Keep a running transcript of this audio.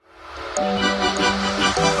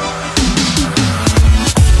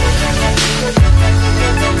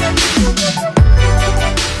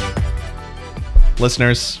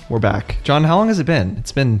Listeners, we're back. John, how long has it been?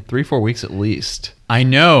 It's been 3-4 weeks at least. I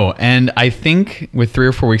know. And I think with 3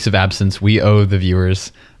 or 4 weeks of absence, we owe the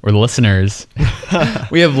viewers or the listeners.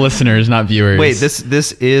 We have listeners, not viewers. Wait,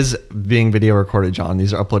 this is being video recorded, John.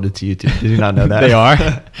 These are uploaded to YouTube. Did you not know that? They are?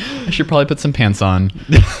 I should probably put some pants on.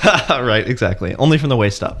 Right, exactly. Only from the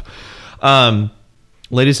waist up.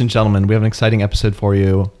 Ladies and gentlemen, we have an exciting episode for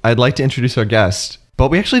you. I'd like to introduce our guest, but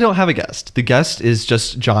we actually don't have a guest. The guest is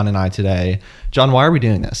just John and I today. John, why are we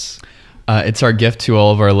doing this? It's our gift to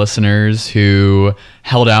all of our listeners who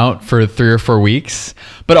held out for 3 or 4 weeks.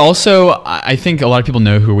 But also, I think a lot of people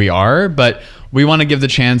know who we are, but we want to give the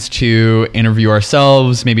chance to interview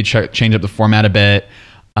ourselves, maybe change up the format a bit,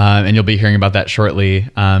 and you'll be hearing about that shortly.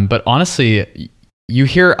 But honestly, you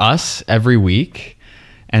hear us every week.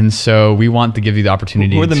 And so we want to give you the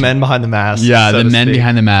opportunity. We're the men behind the masks. Yeah, the men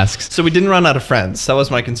behind the masks. So we didn't run out of friends. That was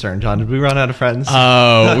my concern, John. Did we run out of friends?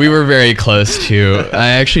 Oh, we were very close to.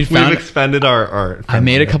 I actually found... We've expended our I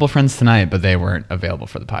made a couple friends tonight, but they weren't available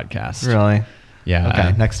for the podcast. Really? Yeah.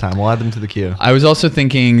 Okay, next time. We'll add them to the queue. I was also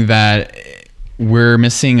thinking that we're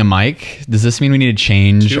missing a mic. Does this mean we need to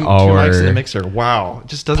change two our... mics in the mixer. Wow. It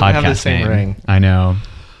just doesn't have the same ring. I know.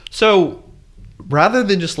 So... rather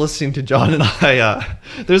than just listening to John and I,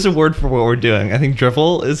 there's a word for what we're doing. I think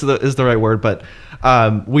drivel is the right word, but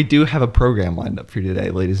we do have a program lined up for you today,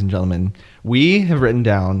 ladies and gentlemen. We have written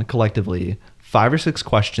down collectively 5 or 6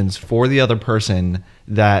 questions for the other person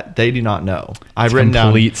that they do not know. I've written down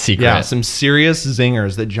complete secret. Yeah, some serious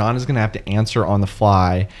zingers that John is going to have to answer on the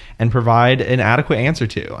fly and provide an adequate answer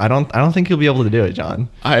to. I don't think you'll be able to do it, John.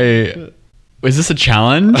 Is this a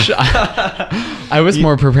challenge? I was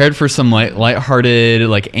more prepared for some lighthearted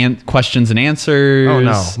questions and answers. Oh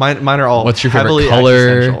no, mine are all. What's your favorite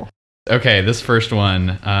color? Okay, this first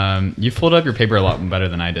one. You folded up your paper a lot better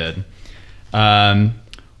than I did.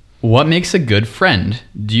 What makes a good friend?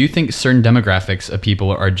 Do you think certain demographics of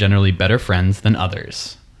people are generally better friends than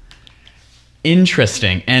others?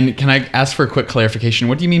 Interesting. And can I ask for a quick clarification?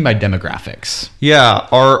 What do you mean by demographics? Yeah,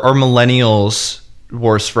 are millennials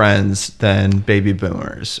worse friends than baby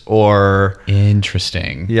boomers? Or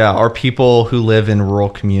interesting. Yeah, are people who live in rural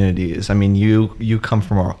communities? I mean, you come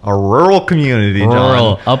from a rural community,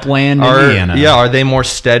 rural, John. Upland, Indiana. Yeah, are they more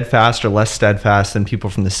steadfast or less steadfast than people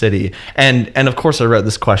from the city? And of course I wrote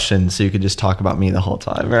this question so you could just talk about me the whole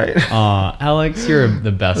time, right? Alex, you're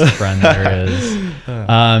the best friend there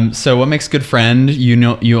is. So what makes a good friend?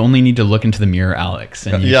 You only need to look into the mirror, Alex,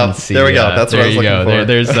 and you can see. There we go. That's what I was looking for.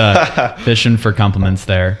 There's fishing for compliments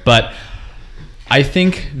there. But I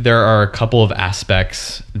think there are a couple of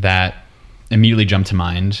aspects that immediately jump to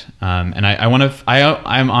mind, and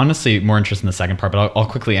I'm honestly more interested in the second part, but I'll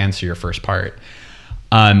quickly answer your first part.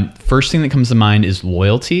 First thing that comes to mind is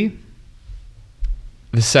loyalty.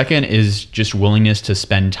 The second is just willingness to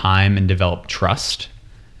spend time and develop trust,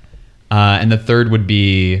 and the third would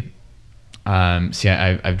be I've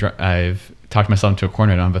talked myself into a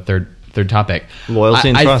corner. I don't have a third topic. Loyalty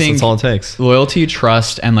and trust, that's all it takes. Loyalty,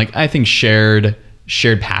 trust, and I think shared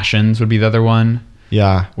passions would be the other one.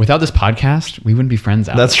 Yeah. Without this podcast, we wouldn't be friends,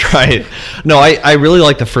 Alex. That's right. No, I really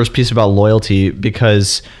like the first piece about loyalty,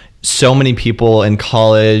 because so many people in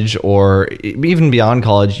college or even beyond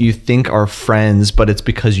college, you think are friends, but it's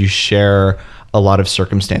because you share a lot of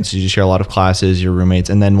circumstances. You share a lot of classes, your roommates,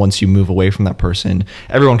 and then once you move away from that person,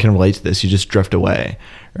 everyone can relate to this. You just drift away,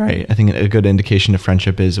 right? I think a good indication of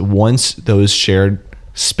friendship is once those shared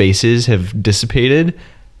spaces have dissipated,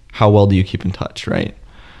 how well do you keep in touch, right?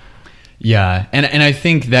 Yeah, and I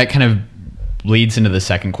think that kind of leads into the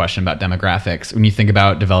second question about demographics. When you think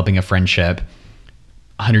about developing a friendship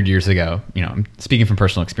 100 years ago, I'm speaking from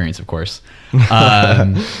personal experience, of course,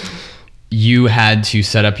 you had to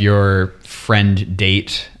set up your friend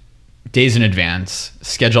date days in advance,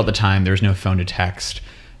 schedule at the time. There was no phone to text,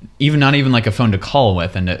 not even like a phone to call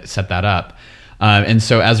with, and to set that up. And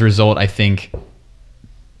so as a result, I think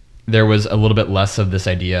there was a little bit less of this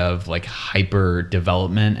idea of hyper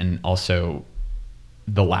development, and also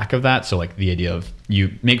the lack of that. So the idea of you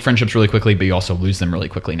make friendships really quickly, but you also lose them really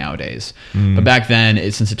quickly nowadays. But back then,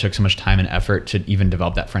 since it took so much time and effort to even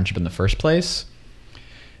develop that friendship in the first place,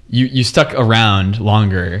 you stuck around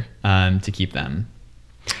longer to keep them.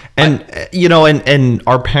 And and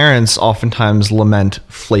our parents oftentimes lament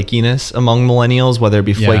flakiness among millennials, whether it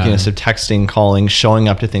be flakiness of texting, calling, showing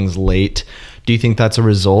up to things late. Do you think that's a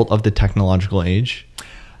result of the technological age?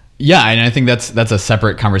 Yeah, and I think that's a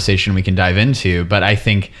separate conversation we can dive into. But I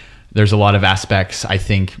think there's a lot of aspects. I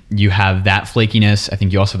think you have that flakiness. I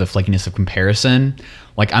think you also have the flakiness of comparison.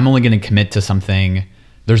 I'm only going to commit to something.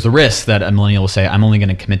 There's the risk that a millennial will say, I'm only going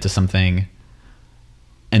to commit to something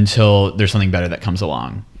until there's something better that comes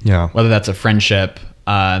along. Yeah. Whether that's a friendship,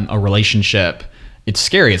 a relationship, it's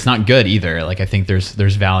scary. It's not good either. Like, I think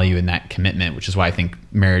there's value in that commitment, which is why I think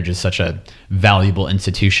marriage is such a valuable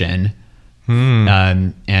institution,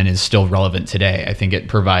 and is still relevant today. I think it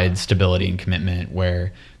provides stability and commitment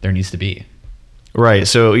where there needs to be. Right.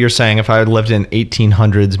 So you're saying if I had lived in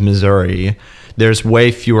 1800s Missouri, there's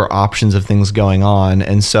way fewer options of things going on.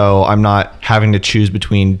 And so I'm not having to choose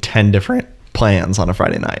between 10 different plans on a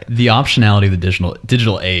Friday night. The optionality of the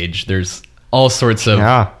digital age, there's all sorts of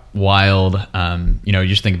wild, you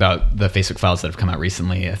just think about the Facebook files that have come out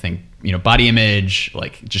recently. I think, body image,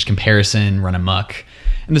 like just comparison, run amok.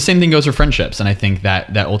 And the same thing goes for friendships. And I think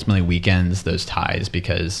that ultimately weakens those ties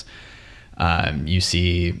because you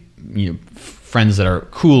see, friends that are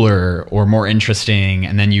cooler or more interesting,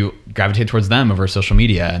 and then you gravitate towards them over social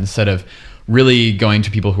media instead of really going to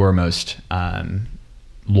people who are most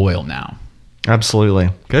loyal now. Absolutely.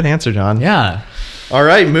 Good answer, John. Yeah. All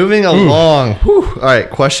right, moving along. Whew. All right,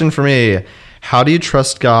 question for me. How do you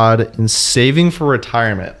trust God in saving for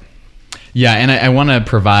retirement? Yeah, and I want to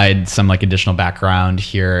provide some additional background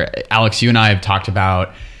here. Alex, you and I have talked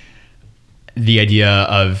about the idea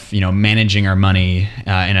of managing our money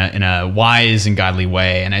in a wise and godly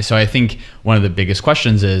way, and so I think one of the biggest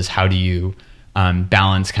questions is how do you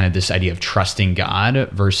balance kind of this idea of trusting God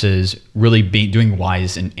versus really doing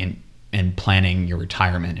wise and planning your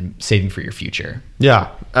retirement and saving for your future. Yeah,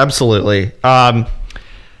 absolutely. I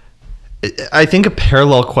think a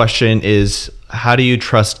parallel question is how do you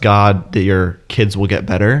trust God that your kids will get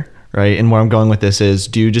better? Right. And where I'm going with this is,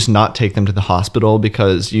 do you just not take them to the hospital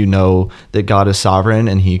because you know that God is sovereign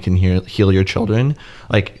and he can heal your children?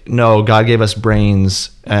 Like, no, God gave us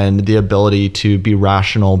brains and the ability to be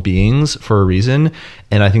rational beings for a reason.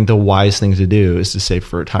 And I think the wise thing to do is to save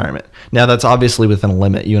for retirement. Now, that's obviously within a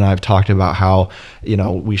limit. You and I have talked about how,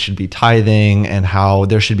 we should be tithing and how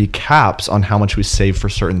there should be caps on how much we save for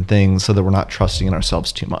certain things so that we're not trusting in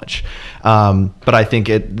ourselves too much. But I think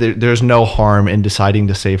there's no harm in deciding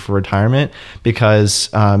to save for retirement because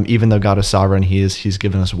even though God is sovereign, he's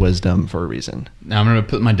given us wisdom for a reason. Now I'm going to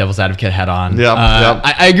put my devil's advocate hat on. Yep.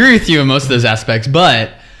 I agree with you in most of those aspects,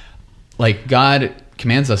 but God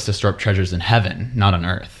commands us to store up treasures in heaven, not on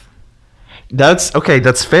earth. That's okay.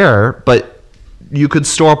 That's fair, but you could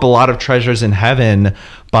store up a lot of treasures in heaven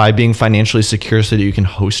by being financially secure so that you can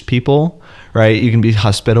host people, right? You can be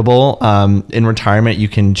hospitable. In retirement, you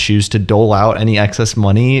can choose to dole out any excess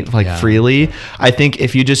money freely. I think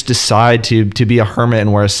if you just decide to be a hermit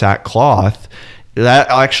and wear a sackcloth, that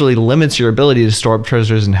actually limits your ability to store up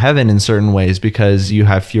treasures in heaven in certain ways because you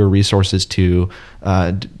have fewer resources to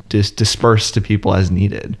disperse to people as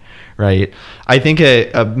needed, right? I think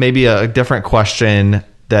maybe a different question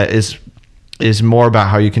that is more about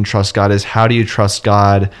how you can trust God is how do you trust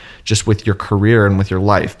God just with your career and with your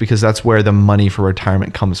life? Because that's where the money for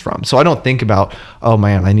retirement comes from. So I don't think about, oh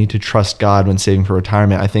man, I need to trust God when saving for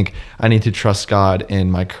retirement. I think I need to trust God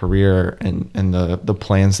in my career and the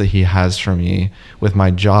plans that he has for me with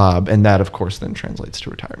my job. And that of course then translates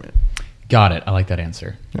to retirement. Got it. I like that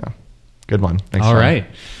answer. Yeah. Good one. Thanks. All right.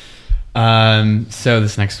 So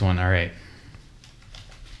this next one. All right.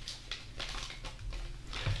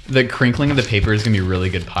 The crinkling of the paper is going to be really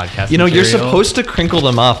good podcast material. You're supposed to crinkle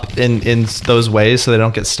them up in those ways so they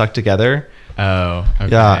don't get stuck together. Oh,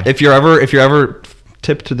 okay. Yeah. If you're ever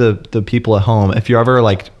tip to the people at home, if you're ever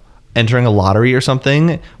entering a lottery or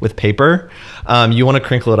something with paper, you want to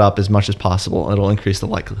crinkle it up as much as possible. It'll increase the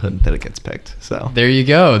likelihood that it gets picked. So there you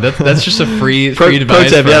go. That's just a free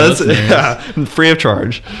advice. Pro tip, free of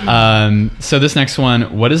charge. So this next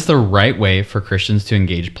one, what is the right way for Christians to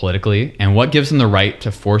engage politically, and what gives them the right to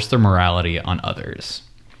force their morality on others?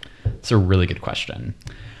 It's a really good question.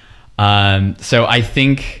 So I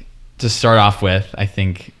think to start off with,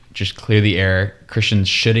 just clear the air. Christians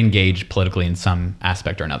should engage politically in some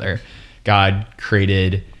aspect or another. God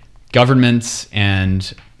created governments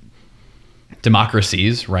and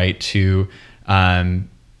democracies, right, to kind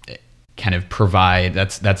of provide.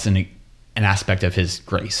 That's an aspect of His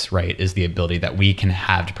grace, right, is the ability that we can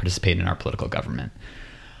have to participate in our political government.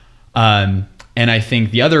 And I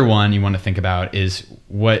think the other one you want to think about is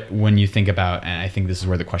when you think about, and I think this is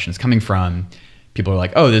where the question is coming from. People are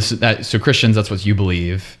like, oh, so Christians, that's what you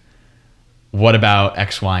believe. What about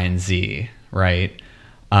X, Y, and Z, right?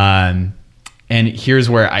 And here's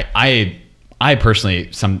where I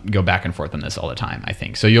personally go back and forth on this all the time, I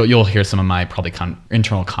think. So you'll hear some of my probably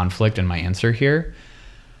internal conflict in my answer here.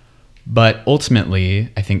 But ultimately,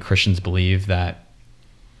 I think Christians believe that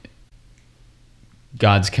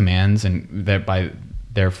God's commands and that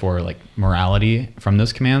therefore morality from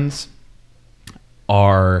those commands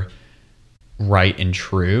are right and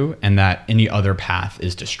true, and that any other path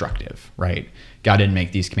is destructive, right? God didn't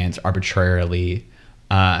make these commands arbitrarily.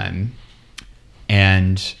 And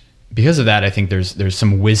because of that, I think there's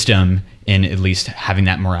some wisdom in at least having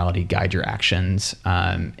that morality guide your actions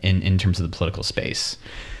in terms of the political space.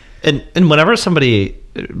 And whenever somebody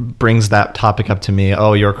brings that topic up to me,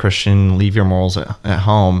 oh, you're a Christian, leave your morals at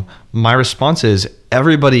home, my response is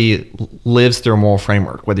everybody lives through a moral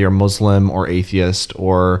framework, whether you're Muslim or atheist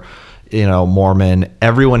or Mormon.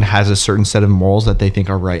 Everyone has a certain set of morals that they think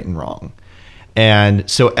are right and wrong. And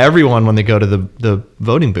so everyone, when they go to the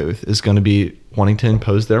voting booth, is going to be wanting to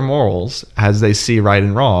impose their morals as they see right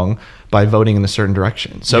and wrong by voting in a certain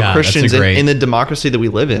direction. So Christians, in the democracy that we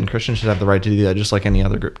live in, Christians should have the right to do that just like any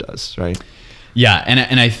other group does, right? Yeah,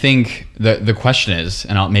 and I think the question is,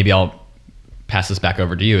 and maybe I'll pass this back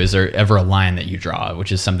over to you, is there ever a line that you draw,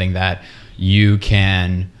 which is something that you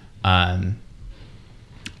can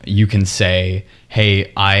say,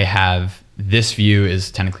 hey, I have this view is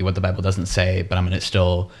technically what the Bible doesn't say, but I'm going to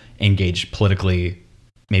still engage politically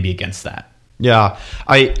maybe against that. Yeah,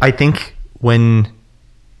 I think when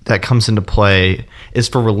that comes into play is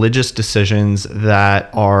for religious decisions that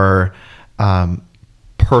are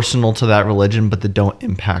personal to that religion, but that don't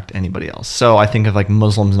impact anybody else. So I think of like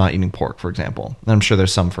Muslims not eating pork, for example. And I'm sure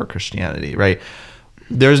there's some for Christianity, right?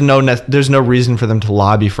 There's no reason for them to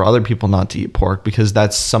lobby for other people not to eat pork, because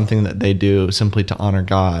that's something that they do simply to honor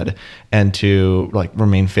God and to like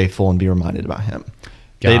remain faithful and be reminded about Him.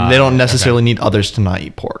 They don't necessarily need others to not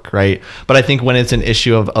eat pork, right? But I think when it's an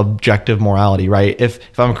issue of objective morality, right?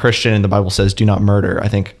 If I'm a Christian and the Bible says do not murder, I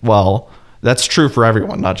think, well, that's true for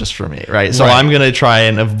everyone, not just for me, right? So I'm going to try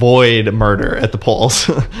and avoid murder at the polls.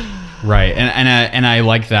 Right, and I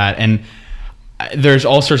like that. And there's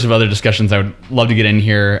all sorts of other discussions I would love to get in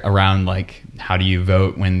here around, like, how do you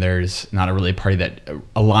vote when there's not a really party that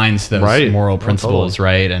aligns those moral principles,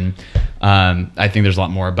 right? And I think there's a lot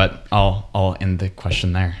more, but I'll end the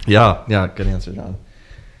question there. Yeah, good answer, John.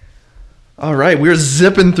 All right, we're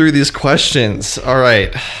zipping through these questions. All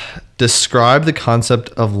right, describe the concept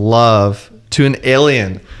of love to an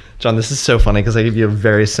alien. John, this is so funny because I give you a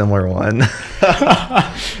very similar one. This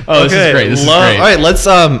is great. This is great. All right, let's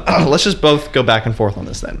just both go back and forth on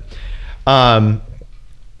this then.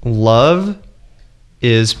 Love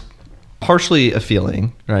is partially a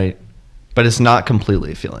feeling, right? But it's not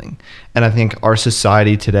completely a feeling. And I think our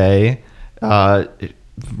society today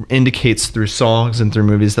indicates through songs and through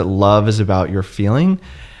movies that love is about your feeling.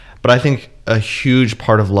 But I think a huge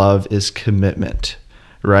part of love is commitment,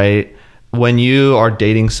 right? When you are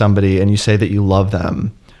dating somebody and you say that you love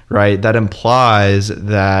them, right, that implies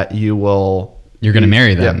that you're going to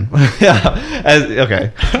marry them. Yeah.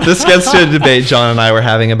 Okay. This gets to a debate John and I were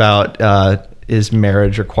having about is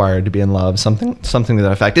marriage required to be in love? Something to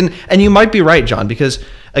that effect. And you might be right, John, because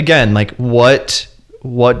again, like what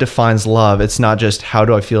defines love? It's not just how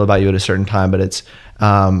do I feel about you at a certain time, but it's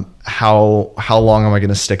how long am I going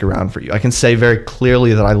to stick around for you? I can say very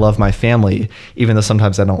clearly that I love my family, even though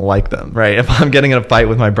sometimes I don't like them, right? If I'm getting in a fight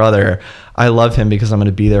with my brother, I love him because I'm going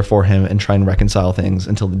to be there for him and try and reconcile things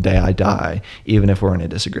until the day I die, even if we're in a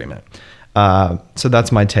disagreement. So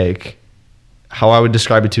that's my take. How I would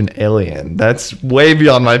describe it to an alien, that's way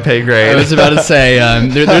beyond my pay grade. I was about to say,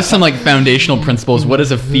 there's some like foundational principles. What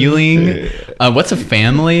is a feeling? What's a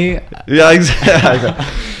family? Yeah, exactly.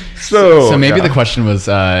 So maybe the question was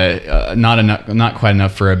not quite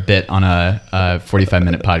enough for a bit on a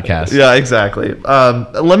 45-minute podcast. Yeah, exactly.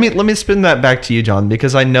 Let me spin that back to you, John,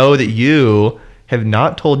 because I know that you have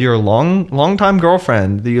not told your long-time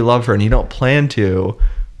girlfriend that you love her, and you don't plan to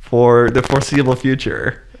for the foreseeable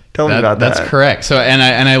future. Tell me about that. That's correct. So, and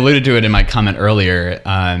I alluded to it in my comment earlier,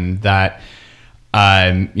 that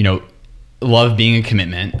love being a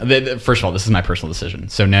commitment. First of all, this is my personal decision,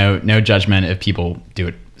 so no judgment if people do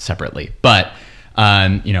it separately. But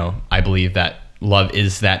I believe that love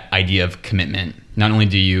is that idea of commitment. Not only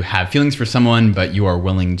do you have feelings for someone, but you are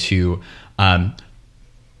willing to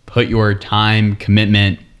put your time,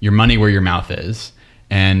 commitment, your money where your mouth is,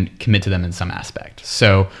 and commit to them in some aspect.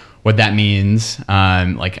 So what that means,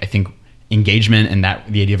 I think engagement and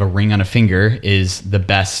the idea of a ring on a finger is the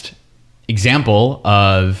best example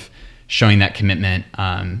of showing that commitment,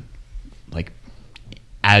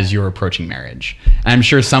 as you're approaching marriage. And I'm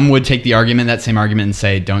sure some would take that same argument and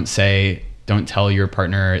say, don't tell your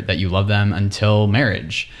partner that you love them until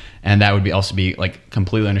marriage. And that would also be like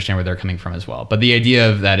completely understand where they're coming from as well. But the idea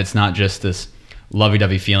of that it's not just this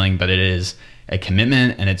lovey-dovey feeling, but it is a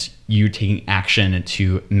commitment, and it's you taking action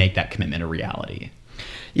to make that commitment a reality.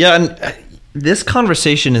 Yeah, and this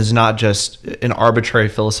conversation is not just an arbitrary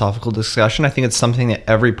philosophical discussion. I think it's something that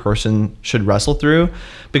every person should wrestle through,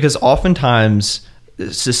 because oftentimes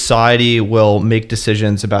society will make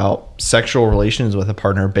decisions about sexual relations with a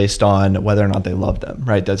partner based on whether or not they love them,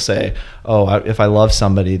 right? They'll say, oh, if I love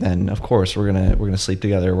somebody, then of course we're gonna sleep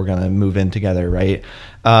together, we're gonna move in together, right?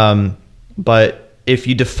 But if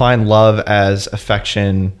you define love as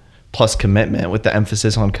affection plus commitment, with the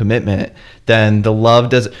emphasis on commitment, then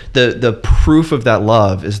the proof of that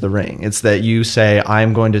love is the ring. It's that you say,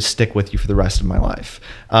 I'm going to stick with you for the rest of my life.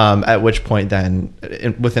 At which point then,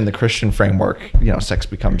 within the Christian framework, sex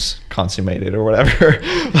becomes consummated or whatever.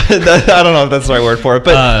 I don't know if that's the right word for it,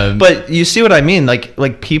 but you see what I mean?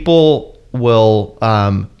 Like people will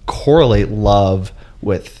correlate love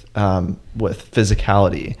with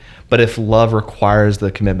physicality. But if love requires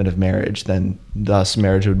the commitment of marriage, then thus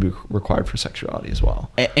marriage would be required for sexuality as well.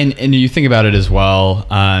 And you think about it as well,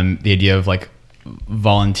 the idea of like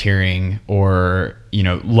volunteering or,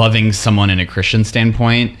 loving someone in a Christian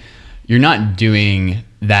standpoint, you're not doing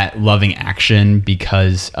that loving action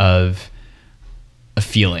because of a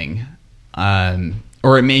feeling,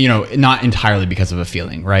 or it may, not entirely because of a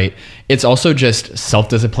feeling, right? It's also just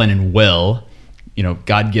self-discipline and will,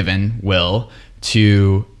 God-given will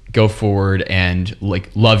to go forward and like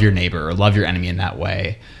love your neighbor or love your enemy in that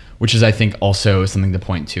way, which is, I think, also something to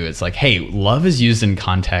point to. It's like, hey, love is used in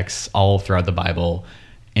contexts all throughout the Bible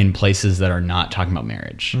in places that are not talking about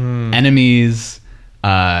marriage. Enemies,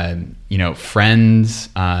 friends,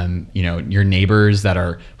 your neighbors that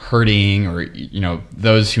are hurting, or,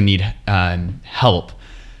 those who need help.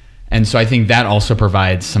 And so I think that also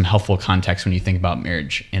provides some helpful context when you think about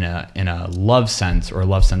marriage in a love sense, or a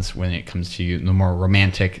love sense when it comes to the more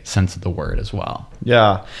romantic sense of the word as well.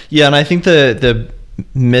 Yeah. And I think the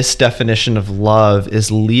misdefinition of love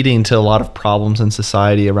is leading to a lot of problems in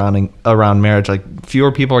society around marriage. Like,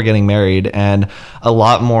 fewer people are getting married, and a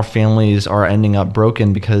lot more families are ending up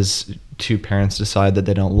broken because two parents decide that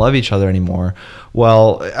they don't love each other anymore.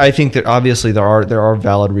 Well, I think that obviously there are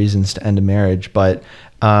valid reasons to end a marriage, but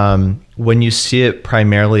when you see it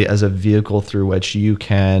primarily as a vehicle through which you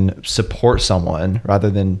can support someone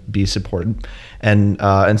rather than be supported,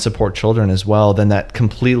 and support children as well, then that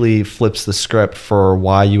completely flips the script for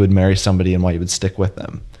why you would marry somebody and why you would stick with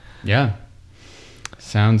them. Yeah.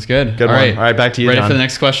 Sounds good. Good one. All right, back to you, Ready John. For the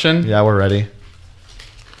next question? Yeah, we're ready.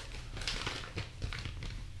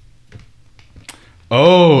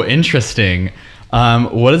 Oh, interesting.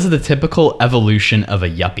 What is the typical evolution of a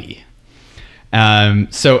yuppie?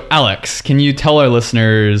 So Alex, can you tell our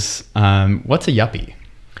listeners, what's a yuppie?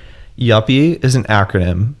 Yuppie is an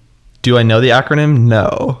acronym. Do I know the acronym?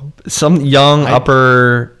 No. Some young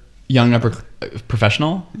upper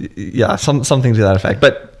professional? Yeah, something to that effect.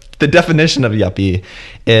 But the definition of yuppie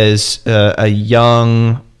is a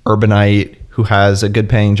young urbanite who has a good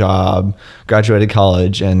paying job, graduated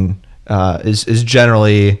college, and is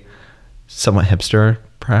generally somewhat hipster,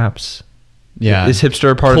 perhaps. Yeah. Is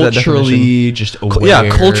hipster a part of that definition? Culturally just aware. Yeah,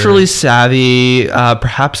 culturally savvy,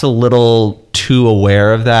 perhaps a little too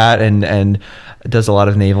aware of that, and does a lot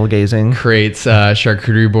of navel gazing. Creates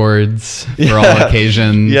charcuterie boards for all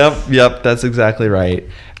occasions. Yep, that's exactly right.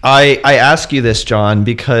 I ask you this, John,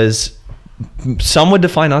 because some would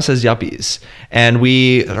define us as yuppies, and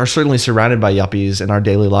we are certainly surrounded by yuppies in our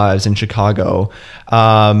daily lives in Chicago.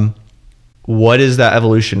 What is that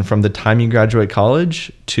evolution from the time you graduate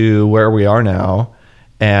college to where we are now,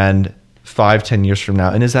 and 5-10 years from now?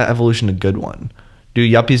 And is that evolution a good one? Do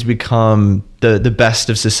yuppies become the best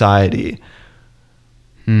of society?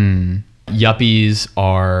 Yuppies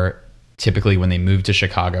are typically, when they move to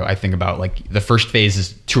Chicago, I think about like the first phase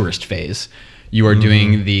is tourist phase. You are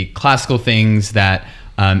doing the classical things that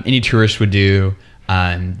any tourist would do,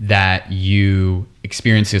 that you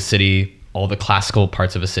experience a city, all the classical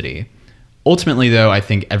parts of a city. Ultimately, though, I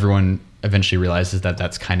think everyone eventually realizes that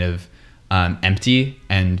that's kind of empty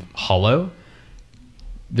and hollow.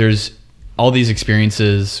 There's all these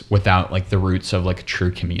experiences without like the roots of like a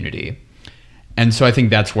true community. And so I think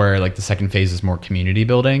that's where like the second phase is more community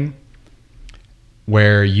building,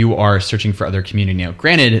 where you are searching for other community. Now,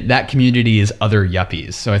 granted, that community is other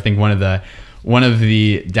yuppies. So I think one of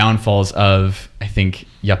the downfalls of, I think,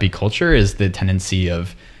 yuppie culture is the tendency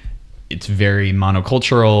of, it's very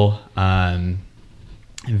monocultural,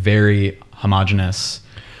 very homogenous.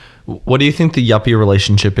 What do you think the yuppie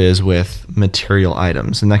relationship is with material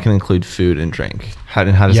items? And that can include food and drink. How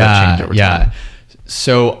does that change over time?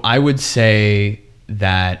 So I would say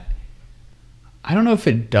that, I don't know if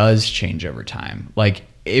it does change over time. Like,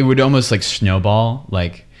 it would almost like snowball.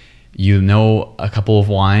 Like, you know a couple of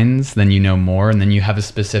wines, then you know more, and then you have a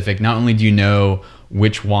specific, not only do you know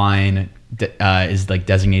which wine is like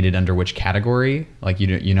designated under which category, like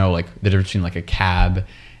you know like the difference between like a Cab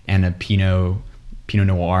and a Pinot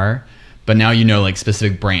Noir, but now you know like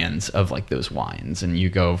specific brands of like those wines, and you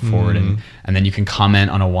go forward and then you can comment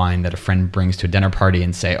on a wine that a friend brings to a dinner party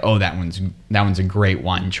and say, oh, that one's a great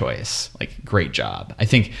wine choice, like great job. I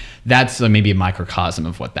think that's maybe a microcosm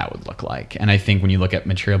of what that would look like. And I think when you look at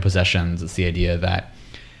material possessions, it's the idea that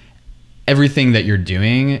everything that you're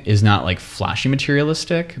doing is not like flashy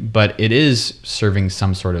materialistic, but it is serving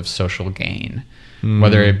some sort of social gain,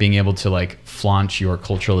 whether it being able to like flaunt your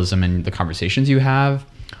culturalism and the conversations you have,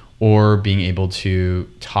 or being able to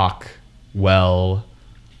talk well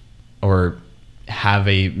or have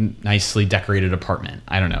a nicely decorated apartment.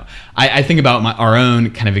 I don't know. I think about our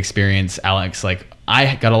own kind of experience, Alex. Like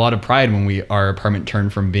I got a lot of pride when our apartment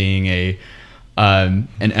turned from being an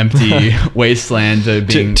empty wasteland to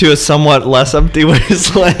being to a somewhat less empty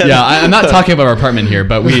wasteland. Yeah, I'm not talking about our apartment here,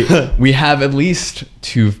 but we have at least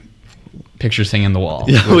 2 pictures hanging on the wall.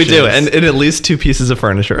 Yeah, we do, and at least 2 pieces of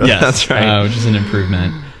furniture. Yes, that's right. Which is an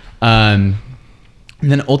improvement. And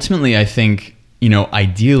then ultimately, I think,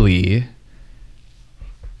 ideally,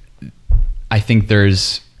 I think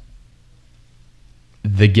there's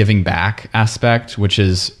the giving back aspect, which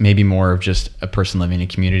is maybe more of just a person living in a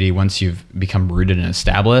community. Once you've become rooted and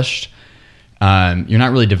established, you're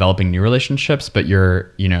not really developing new relationships, but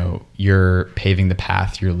you're paving the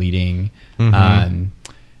path, you're leading.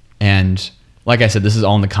 And like I said, this is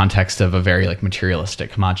all in the context of a very like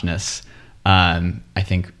materialistic, homogenous, I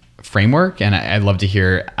think, framework. And I'd love to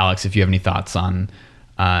hear, Alex, if you have any thoughts on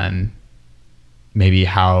maybe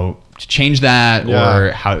how to change that,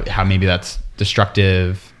 or how maybe that's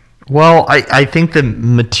destructive. Well, I think that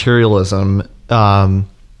materialism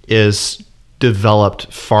is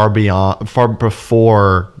developed far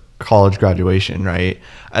before college graduation, right?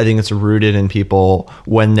 I think it's rooted in people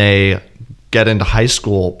when they get into high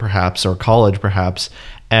school, perhaps, or college, perhaps,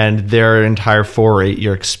 and their entire 4 or 8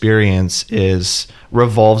 year experience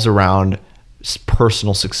revolves around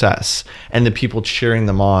personal success, and the people cheering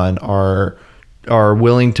them on are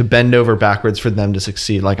willing to bend over backwards for them to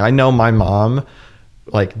succeed. Like I know my mom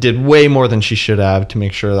like did way more than she should have to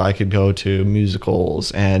make sure that I could go to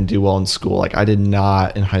musicals and do well in school. Like I did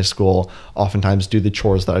not in high school oftentimes do the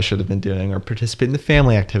chores that I should have been doing or participate in the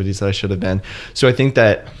family activities that I should have been. So I think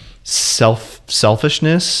that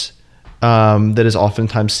selfishness that is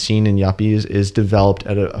oftentimes seen in yuppies is developed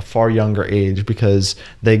at a far younger age, because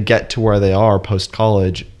they get to where they are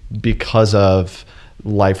post-college because of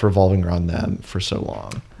life revolving around them for so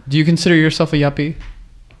long. Do you consider yourself a yuppie?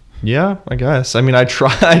 Yeah, I guess. I mean, I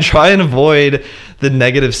try and avoid the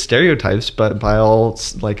negative stereotypes, but by all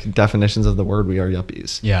like definitions of the word, we are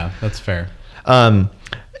yuppies. Yeah, that's fair. A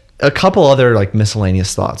couple other like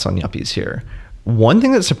miscellaneous thoughts on yuppies here. One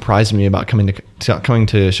thing that surprised me about coming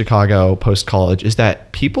to Chicago post college is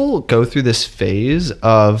that people go through this phase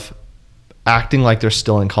of acting like they're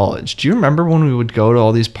still in college. Do you remember when we would go to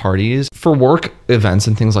all these parties for work events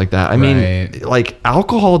and things like that? I mean, like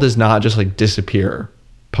alcohol does not just like disappear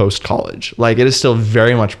post college. Like it is still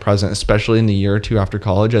very much present, especially in the year or 2 after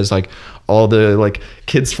college, as like all the like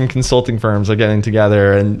kids from consulting firms are getting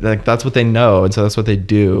together, and like that's what they know, and so that's what they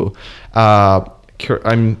do.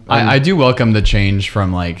 I do welcome the change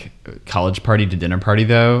from like college party to dinner party,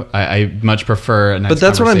 though. I much prefer a nice. But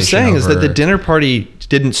that's what I'm saying is that the dinner party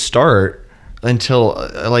didn't start until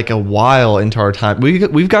like a while into our time.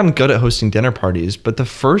 We've gotten good at hosting dinner parties, but the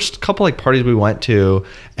first couple like parties we went to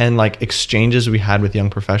and like exchanges we had with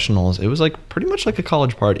young professionals, it was like pretty much like a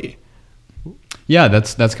college party. Yeah,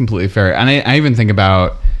 that's completely fair. And I even think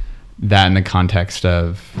about that in the context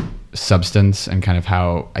of substance and kind of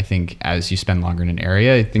how I think as you spend longer in an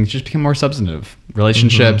area, things just become more substantive.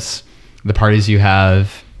 Relationships, the parties you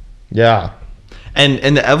have. Yeah.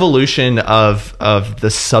 And the evolution of the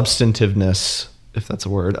substantiveness, if that's a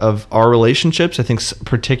word, of our relationships, I think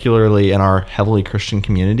particularly in our heavily Christian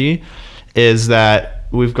community, is that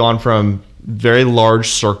we've gone from very large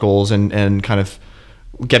circles and kind of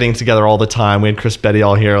getting together all the time. We had Chris Betty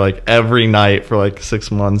all here like every night for like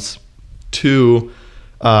 6 months, to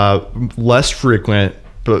less frequent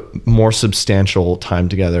but more substantial time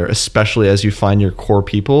together, especially as you find your core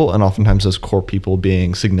people, and oftentimes those core people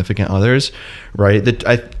being significant others, right?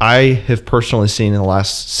 That I have personally seen in the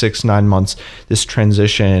last 6-9 months this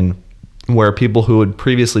transition where people who would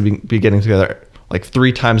previously be getting together like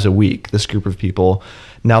 3 times a week, this group of people,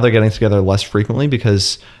 now they're getting together less frequently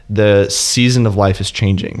because the season of life is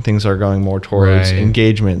changing. Things are going more towards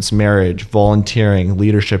engagements, marriage, volunteering,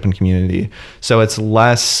 leadership, and community. So it's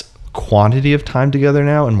less quantity of time together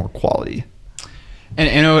now and more quality.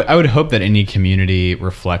 And I would hope that any community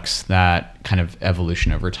reflects that kind of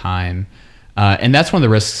evolution over time. And that's one of the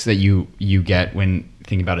risks that you get when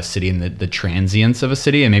thinking about a city and the transience of a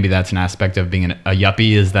city. And maybe that's an aspect of being a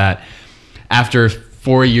yuppie, is that after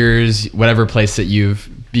 4 years, whatever place that you've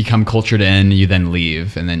become cultured in, you then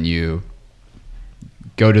leave and then you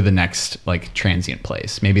go to the next like transient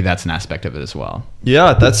place. Maybe that's an aspect of it as well.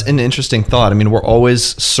 Yeah, that's an interesting thought. I mean, we're always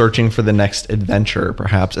searching for the next adventure,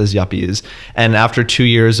 perhaps, as yuppies. And after 2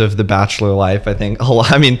 years of the bachelor life, I think,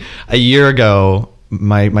 a year ago,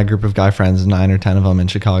 my group of guy friends, 9 or 10 of them in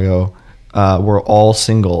Chicago, were all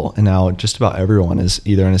single. And now just about everyone is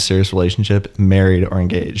either in a serious relationship, married, or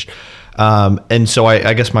engaged. And so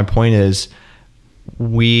I guess my point is,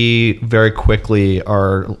 we very quickly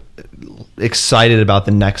are excited about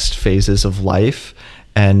the next phases of life,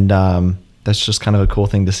 and that's just kind of a cool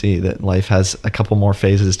thing to see, that life has a couple more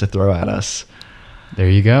phases to throw at us. There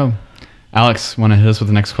you go. Alex, want to hit us with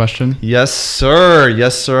the next question? Yes sir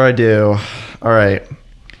I do. All right,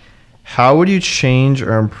 how would you change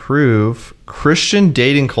or improve Christian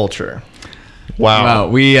dating culture? Wow,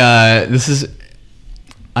 we this is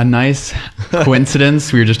a nice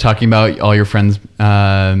coincidence. We were just talking about all your friends.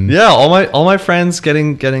 All my friends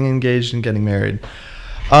getting engaged and getting married.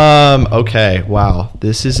 Okay, wow,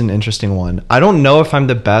 this is an interesting one. I don't know if I'm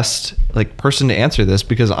the best person to answer this,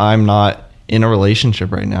 because I'm not in a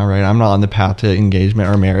relationship right now, right? I'm not on the path to engagement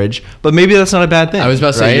or marriage, but maybe that's not a bad thing. I was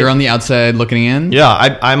about to say, you're on the outside looking in.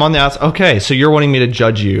 Yeah, I'm on the outside. Okay, so you're wanting me to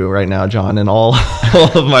judge you right now, John, and all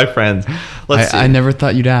of my friends. Let's see. I never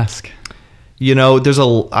thought you'd ask. There's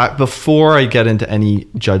before I get into any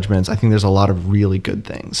judgments, I think there's a lot of really good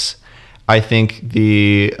things. I think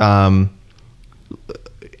the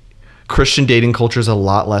Christian dating culture is a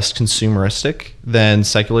lot less consumeristic than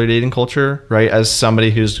secular dating culture, right? As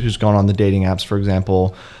somebody who's gone on the dating apps, for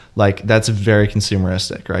example, that's very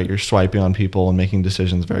consumeristic, right? You're swiping on people and making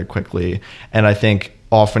decisions very quickly. And I think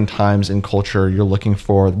oftentimes in culture, you're looking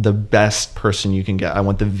for the best person you can get. I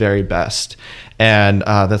want the very best. And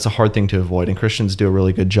that's a hard thing to avoid. And Christians do a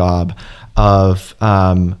really good job of,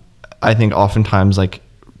 I think oftentimes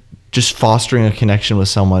just fostering a connection with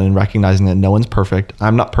someone and recognizing that no one's perfect.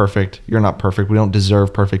 I'm not perfect. You're not perfect. We don't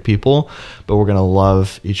deserve perfect people, but we're going to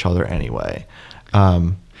love each other anyway.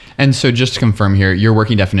 And so just to confirm here, your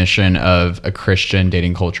working definition of a Christian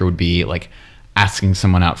dating culture would be asking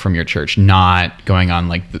someone out from your church, not going on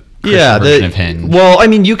the Christian version of Hinge. Well, I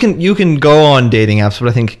mean, you can go on dating apps, but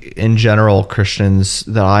I think in general, Christians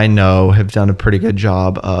that I know have done a pretty good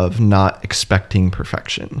job of not expecting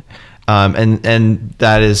perfection. And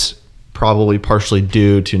that is probably partially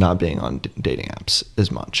due to not being on dating apps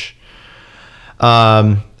as much.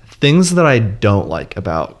 Things that I don't like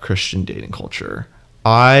about Christian dating culture.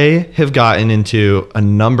 I have gotten into a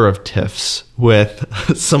number of tiffs with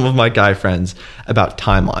some of my guy friends about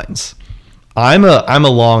timelines. I'm a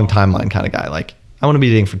long timeline kind of guy. I want to be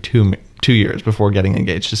dating for 2 years before getting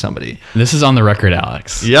engaged to somebody. This is on the record,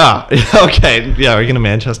 Alex. Yeah. Okay. Yeah. Are you going to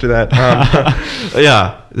Manchester that?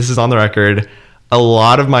 Yeah. This is on the record. A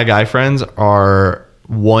lot of my guy friends are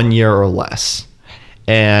 1 year or less.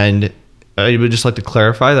 And I would just like to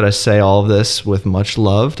clarify that I say all of this with much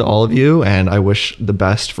love to all of you, and I wish the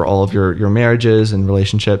best for all of your marriages and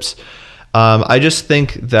relationships. I just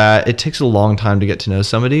think that it takes a long time to get to know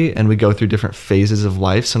somebody, and we go through different phases of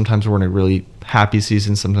life. Sometimes we're in a really happy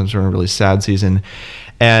season, sometimes we're in a really sad season.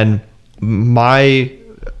 And my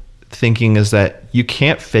thinking is that you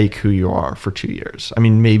can't fake who you are for 2 years. I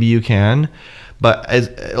mean, maybe you can, but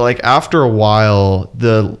after a while,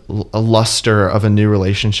 the luster of a new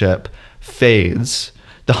relationship fades.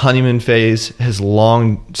 The honeymoon phase has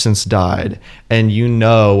long since died, and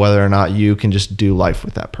whether or not you can just do life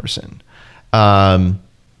with that person.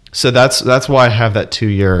 So that's why I have that 2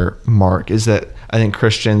 year mark, is that I think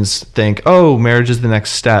Christians think, oh, marriage is the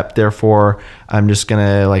next step, therefore I'm just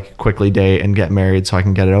gonna quickly date and get married so I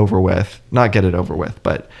can get it over with. Not get it over with,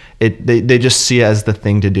 but they just see it as the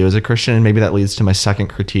thing to do as a Christian. And maybe that leads to my second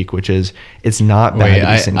critique, which is it's not bad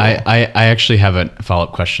to be single. I actually have a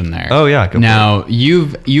follow-up question there. Oh yeah, go now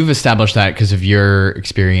you've established that because of your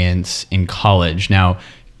experience in college. Now,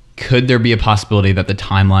 could there be a possibility that the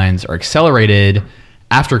timelines are accelerated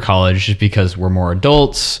after college just because we're more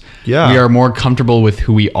adults? Yeah. We are more comfortable with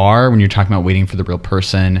who we are when you're talking about waiting for the real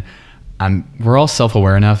person. We're all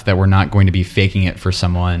self-aware enough that we're not going to be faking it for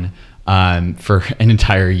someone for an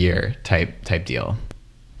entire year type deal.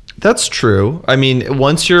 That's true. I mean,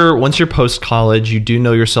 once you're post college, you do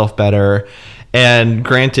know yourself better, And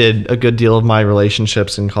granted, a good deal of my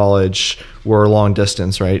relationships in college were long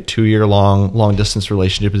distance, right? 2-year long distance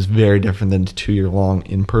relationship is very different than a 2-year long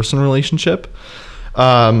in-person relationship.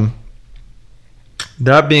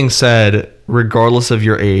 That being said, regardless of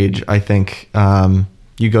your age, I think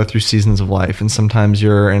you go through seasons of life, and sometimes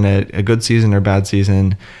you're in a good season or bad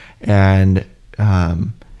season. And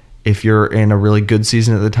if you're in a really good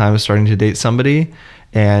season at the time of starting to date somebody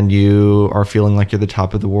and you are feeling like you're the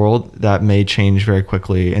top of the world, that may change very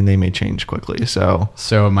quickly, and they may change quickly. So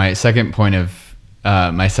my second point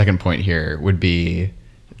here would be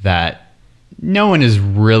that no one is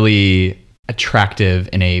really attractive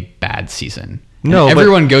in a bad season. No,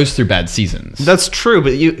 everyone goes through bad seasons. That's true,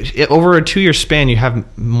 but over a 2-year span, you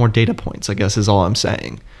have more data points, I guess is all I'm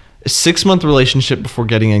saying. A 6-month relationship before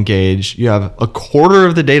getting engaged, you have a quarter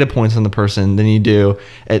of the data points on the person than you do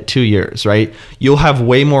at 2 years, right? You'll have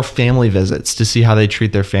way more family visits to see how they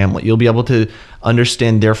treat their family. You'll be able to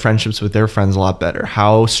understand their friendships with their friends a lot better.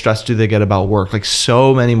 How stressed do they get about work? Like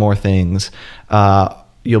so many more things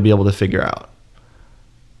you'll be able to figure out.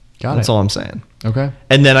 That's all I'm saying. Okay.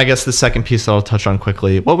 And then I guess the second piece that I'll touch on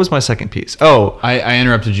quickly. What was my second piece? Oh, I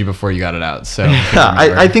interrupted you before you got it out. So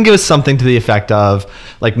I think it was something to the effect of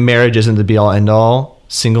like marriage isn't the be all end all.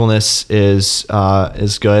 Singleness is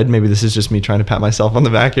good. Maybe this is just me trying to pat myself on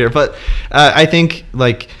the back here, but I think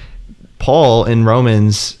like Paul in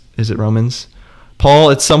Romans, is it Romans?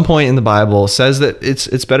 Paul at some point in the Bible says that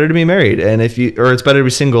it's better to be married, and it's better to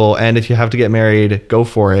be single, and if you have to get married, go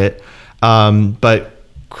for it. But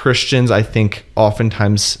Christians, I think,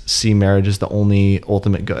 oftentimes see marriage as the only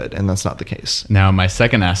ultimate good, and that's not the case. Now, my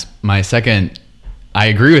second, I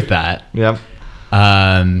agree with that. Yeah.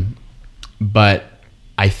 But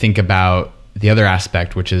I think about the other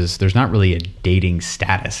aspect, which is there's not really a dating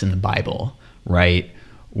status in the Bible, right?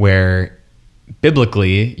 Where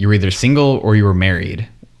biblically, you're either single or you were married.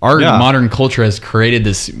 Our modern culture has created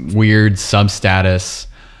this weird substatus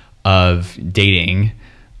of dating.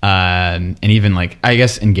 And even like, I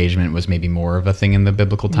guess engagement was maybe more of a thing in the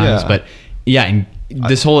biblical times, but and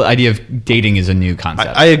this whole idea of dating is a new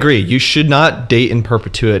concept. I agree. You should not date in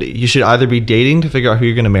perpetuity. You should either be dating to figure out who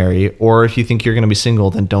you're going to marry, or if you think you're going to be single,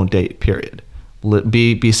 then don't date, period.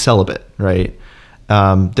 Be celibate, right?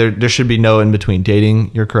 There should be no in between. Dating,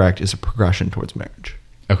 you're correct, is a progression towards marriage.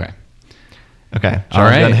 Okay. All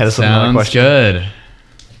right. Sounds good.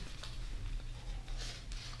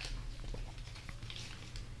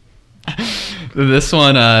 This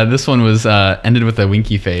one was ended with a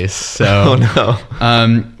winky face. So, oh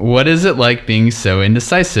no. What is it like being so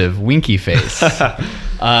indecisive? Winky face.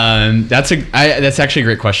 That's actually a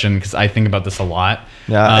great question because I think about this a lot.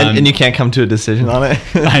 Yeah, and you can't come to a decision on it.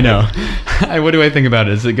 I know. What do I think about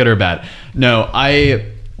it? Is it good or bad? No,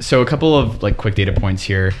 so a couple of like quick data points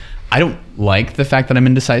here. I don't like the fact that I'm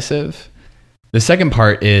indecisive. The second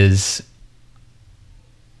part is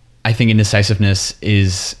I think indecisiveness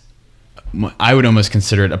is, I would almost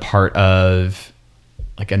consider it a part of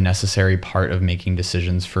like a necessary part of making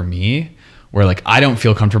decisions for me, where like I don't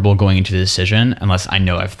feel comfortable going into the decision unless I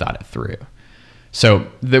know I've thought it through. So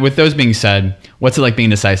with those being said, what's it like being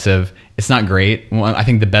decisive? It's not great. Well, I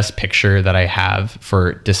think the best picture that I have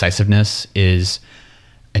for decisiveness is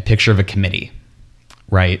a picture of a committee,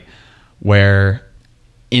 right? Where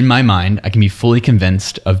in my mind, I can be fully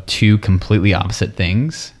convinced of two completely opposite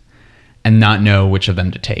things and not know which of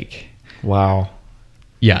them to take. Wow.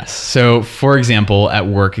 Yes. So for example, at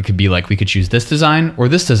work, it could be like, we could choose this design or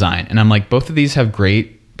this design. And I'm like, both of these have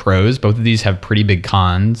great pros. Both of these have pretty big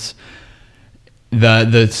cons.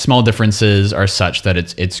 The small differences are such that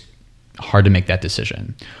it's hard to make that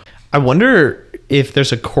decision. I wonder if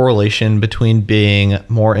there's a correlation between being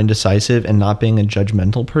more indecisive and not being a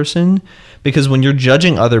judgmental person, because when you're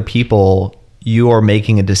judging other people, you are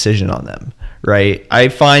making a decision on them, right? I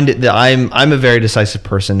find that I'm a very decisive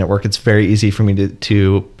person at work. It's very easy for me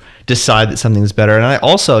to decide that something is better. And I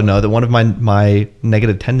also know that one of my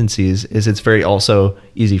negative tendencies is it's very also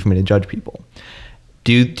easy for me to judge people.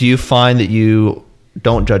 Do you find that you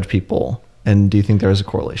don't judge people, and do you think there is a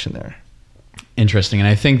correlation there? Interesting. And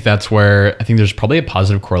I think that's where I think there's probably a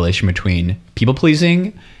positive correlation between people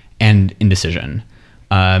pleasing and indecision.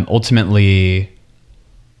 Ultimately,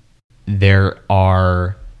 there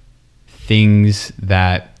are things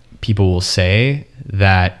that people will say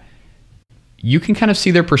that you can kind of see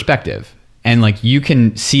their perspective, and like you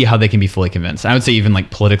can see how they can be fully convinced. I would say even like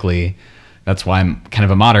politically, that's why I'm kind of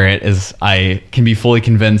a moderate, is I can be fully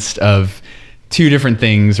convinced of two different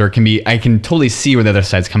things, or I can totally see where the other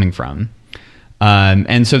side's coming from.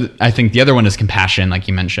 And so I think the other one is compassion, like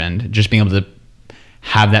you mentioned, just being able to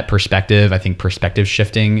have that perspective. I think perspective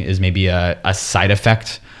shifting is maybe a side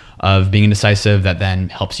effect of being indecisive that then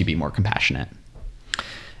helps you be more compassionate.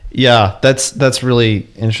 Yeah, that's really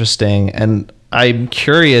interesting. And I'm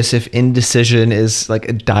curious if indecision is like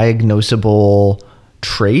a diagnosable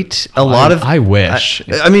trait. I wish.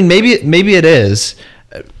 I mean, maybe it is.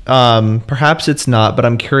 Perhaps it's not, but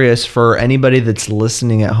I'm curious for anybody that's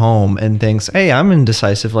listening at home and thinks, hey, I'm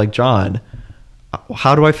indecisive like John.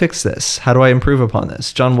 How do I fix this? How do I improve upon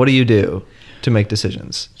this? John, what do you do to make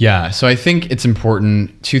decisions? Yeah, so I think it's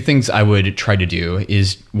important. Two things I would try to do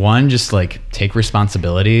is, one, just like take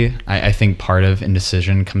responsibility. I think part of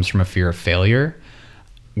indecision comes from a fear of failure,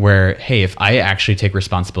 where, hey, if I actually take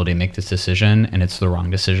responsibility and make this decision and it's the wrong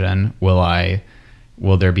decision,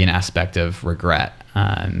 will there be an aspect of regret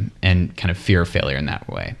and kind of fear of failure in that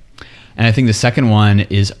way? And I think the second one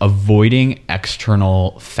is avoiding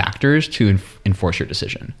external factors to enforce your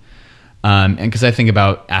decision. And because I think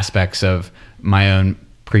about aspects of my own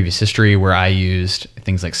previous history where I used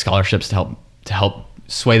things like scholarships to help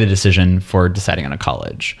sway the decision for deciding on a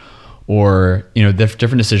college, or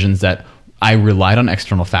different decisions that I relied on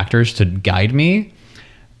external factors to guide me.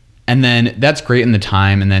 And then that's great in the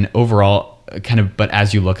time, and then overall but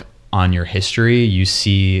as you look on your history, you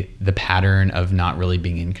see the pattern of not really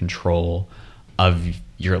being in control of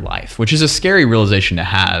your life, which is a scary realization to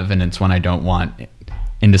have. And it's one I don't want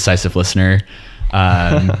indecisive listener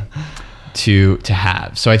to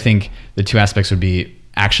have. So I think the two aspects would be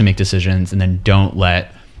actually make decisions, and then don't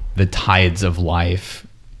let the tides of life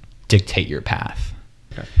dictate your path.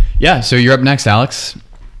 Okay. Yeah. So you're up next, Alex.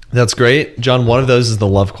 That's great. John, one of those is the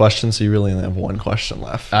love question, so you really only have one question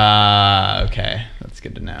left. Okay. That's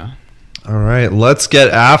good to know. All right, let's get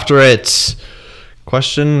after it.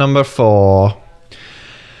 Question number 4.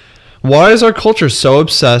 Why is our culture so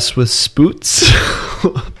obsessed with spoots?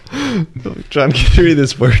 John, can you read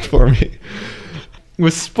this word for me?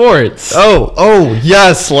 With sports. Oh,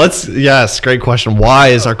 yes. Great question. Why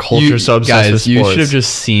is our culture so obsessed with sports? You should have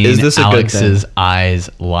just seen Alex's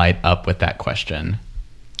eyes light up with that question.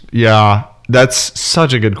 Yeah, that's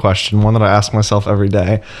such a good question. One that I ask myself every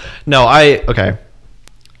day. No, okay.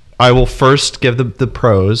 I will first give the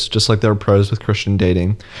pros, just like there are pros with Christian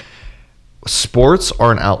dating. Sports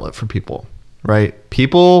are an outlet for people, right?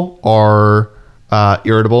 People are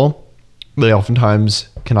irritable. They oftentimes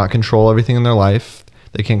cannot control everything in their life.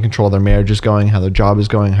 They can't control their marriage is going, how their job is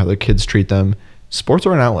going, how their kids treat them. Sports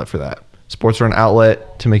are an outlet for that. Sports are an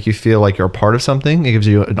outlet to make you feel like you're a part of something. It gives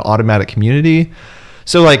you an automatic community.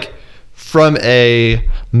 So like from a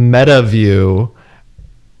meta view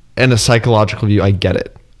and a psychological view, I get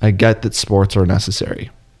it. I get that sports are necessary.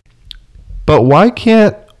 But why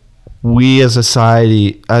can't we as a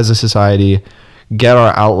society get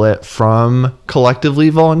our outlet from collectively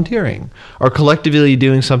volunteering or collectively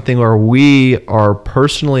doing something where we are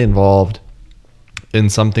personally involved in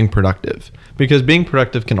something productive? Because being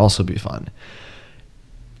productive can also be fun.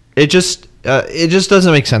 It just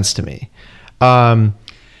doesn't make sense to me. And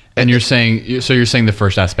you're saying the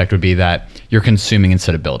first aspect would be that you're consuming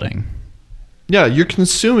instead of building. Yeah, you're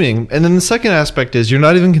consuming. And then the second aspect is you're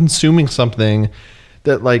not even consuming something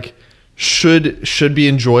that like should be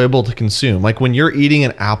enjoyable to consume. Like when you're eating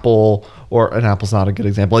an apple, or an apple's not a good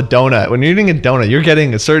example, a donut. When you're eating a donut, you're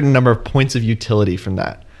getting a certain number of points of utility from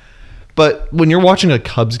that. But when you're watching a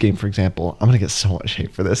Cubs game, for example, I'm going to get so much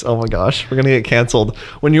hate for this. Oh my gosh, we're going to get canceled.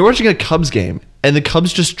 When you're watching a Cubs game and the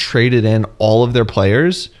Cubs just traded in all of their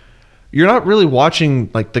players, you're not really watching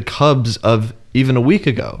like the Cubs of even a week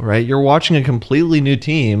ago, right? You're watching a completely new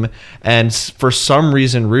team and for some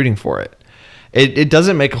reason rooting for it. It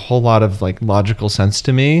doesn't make a whole lot of like logical sense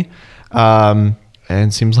to me.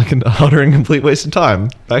 And seems like an utter and complete waste of time.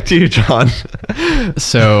 Back to you, John.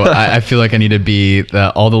 So I feel like I need to be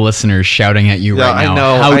all the listeners shouting at you right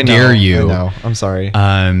now. How dare you? I know. I'm sorry.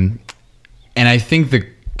 And I think the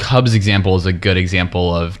Cubs example is a good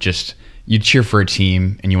example of just you cheer for a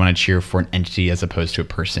team and you want to cheer for an entity as opposed to a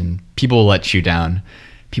person. People will let you down.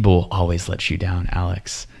 People will always let you down,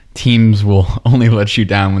 Alex. Teams will only let you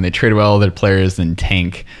down when they trade away all their players and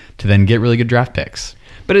tank to then get really good draft picks.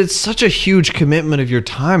 But it's such a huge commitment of your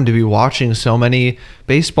time to be watching so many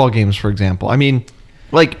baseball games, for example. I mean,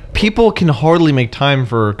 like people can hardly make time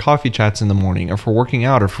for coffee chats in the morning or for working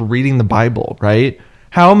out or for reading the Bible, right?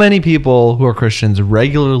 How many people who are Christians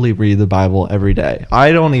regularly read the Bible every day?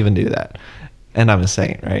 I don't even do that. And I'm a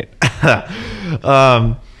saint, right?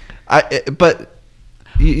 But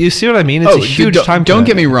you see what I mean? It's a huge time. Don't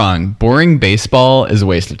get me wrong. Boring baseball is a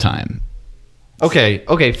waste of time.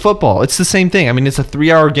 Okay, football. It's the same thing. I mean, it's a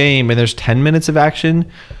 3-hour game and there's 10 minutes of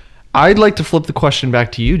action. I'd like to flip the question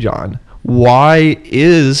back to you, John. why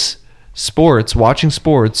is watching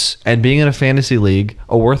sports and being in a fantasy league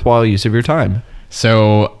a worthwhile use of your time?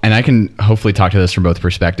 So, and I can hopefully talk to this from both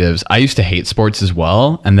perspectives. I used to hate sports as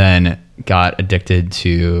well, and then got addicted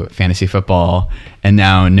to fantasy football, and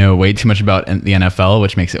now know way too much about the NFL,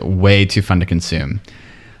 which makes it way too fun to consume.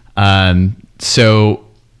 So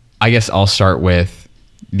I guess I'll start with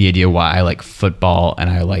the idea why I like football and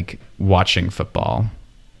I like watching football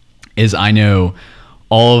is I know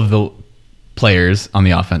all of the players on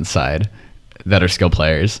the offense side that are skill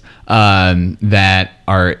players, that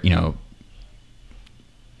are,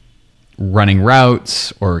 running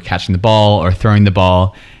routes or catching the ball or throwing the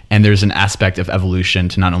ball. And there's an aspect of evolution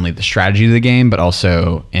to not only the strategy of the game, but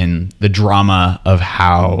also in the drama of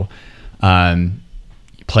how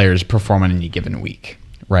players perform on any given week,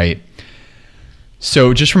 right?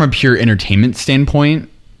 So just from a pure entertainment standpoint,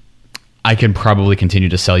 I could probably continue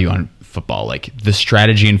to sell you on football. Like the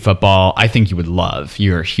strategy in football, I think you would love.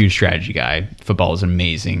 You're a huge strategy guy. Football is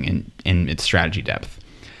amazing in its strategy depth.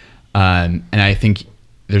 And I think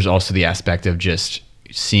there's also the aspect of just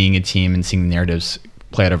seeing a team and seeing the narratives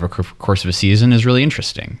play out over the course of a season is really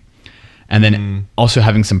interesting. And then also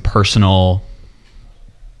having some personal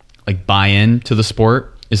like buy-in to the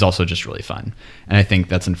sport is also just really fun. And I think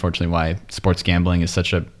that's unfortunately why sports gambling is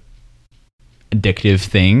such a addictive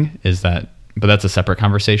thing, but that's a separate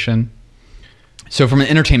conversation. So from an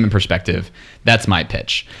entertainment perspective, that's my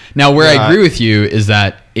pitch. Now, where I agree with you is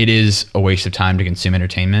that it is a waste of time to consume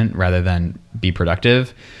entertainment rather than be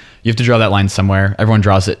productive. You have to draw that line somewhere. Everyone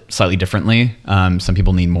draws it slightly differently. Some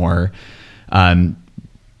people need more, time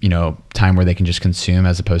where they can just consume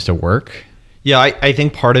as opposed to work. Yeah, I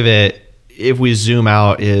think part of it, if we zoom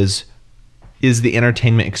out, is the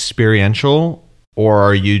entertainment experiential, or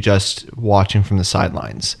are you just watching from the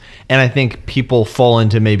sidelines? And I think people fall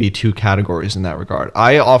into maybe two categories in that regard.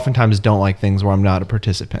 I oftentimes don't like things where I'm not a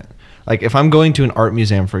participant. Like if I'm going to an art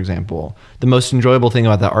museum, for example, the most enjoyable thing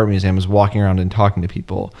about that art museum is walking around and talking to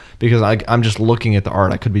people, because I'm just looking at the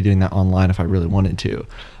art. I could be doing that online if I really wanted to.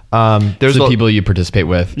 There's the people you participate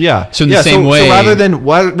with. Yeah. So in the same way, so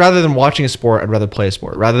rather than watching a sport, I'd rather play a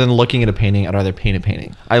sport. Rather than looking at a painting, I'd rather paint a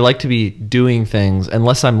painting. I like to be doing things,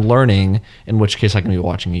 unless I'm learning, in which case I can be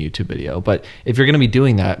watching a YouTube video. But if you're going to be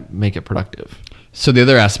doing that, make it productive. So the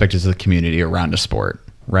other aspect is the community around a sport,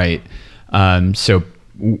 right? So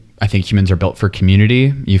I think humans are built for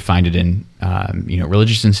community. You find it in,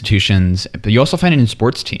 religious institutions, but you also find it in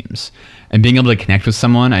sports teams. And being able to connect with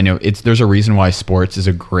someone, I know there's a reason why sports is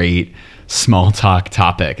a great small talk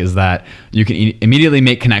topic, is that you can immediately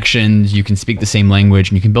make connections, you can speak the same language,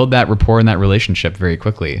 and you can build that rapport and that relationship very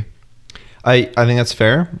quickly. I think that's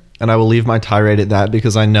fair. And I will leave my tirade at that,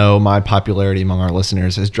 because I know my popularity among our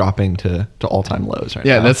listeners is dropping to all-time lows right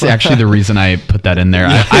now. Yeah, that's actually the reason I put that in there.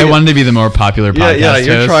 I wanted to be the more popular podcast host.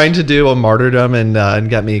 You're trying to do a martyrdom and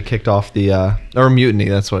get me kicked off the... or mutiny,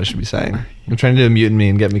 that's what I should be saying. I'm trying to do a mutiny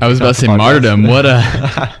and get me kicked off. I was about to say martyrdom. What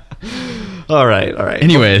a... All right.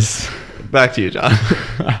 Anyways. Back to you, John.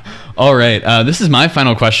 All right. This is my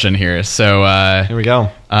final question here. So here we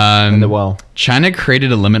go. China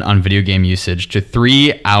created a limit on video game usage to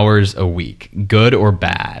 3 hours a week. Good or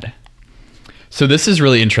bad? So this is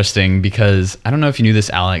really interesting because I don't know if you knew this,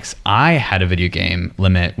 Alex. I had a video game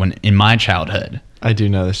limit in my childhood. I do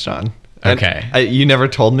know this, John. Okay. You never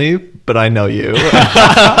told me, but I know you.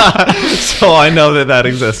 So I know that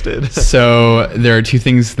existed. So there are two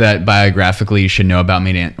things that biographically you should know about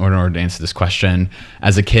me in order to answer this question.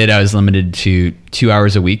 As a kid, I was limited to 2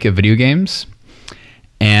 hours a week of video games.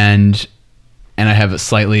 And I have a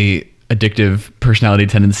slightly addictive personality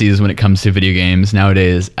tendencies when it comes to video games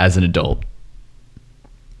nowadays as an adult.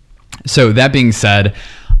 So that being said,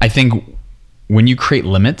 I think when you create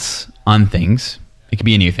limits on things, it could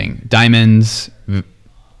be anything, diamonds,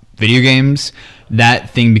 video games, that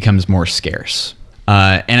thing becomes more scarce.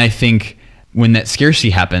 And I think when that scarcity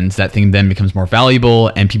happens, that thing then becomes more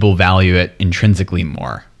valuable and people value it intrinsically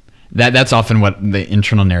more. That's often what the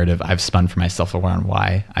internal narrative I've spun for myself around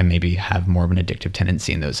why I maybe have more of an addictive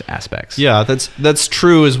tendency in those aspects. Yeah, that's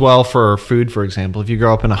true as well for food, for example. If you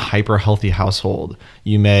grow up in a hyper healthy household,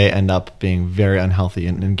 you may end up being very unhealthy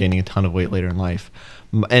and gaining a ton of weight later in life.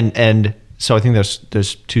 And so I think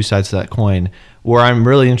there's two sides to that coin. Where I'm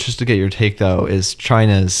really interested to get your take, though, is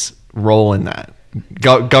China's role in that.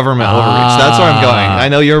 Government overreach. That's where I'm going. I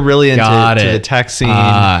know you're really into the tech scene.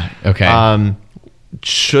 Okay.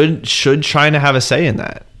 Should China have a say in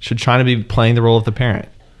that? Should China be playing the role of the parent?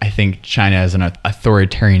 I think China as an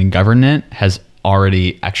authoritarian government has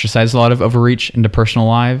already exercised a lot of overreach into personal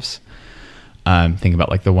lives. Think about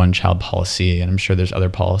like the one child policy, and I'm sure there's other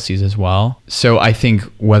policies as well. So I think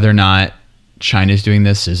whether or not China's doing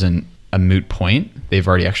this isn't a moot point. They've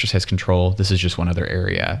already exercised control. This is just one other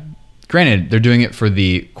area. Granted, they're doing it for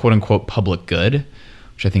the quote unquote public good,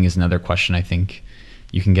 which I think is another question. I think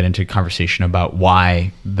you can get into a conversation about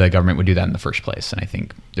why the government would do that in the first place. And I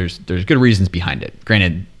think there's good reasons behind it.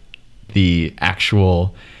 Granted, the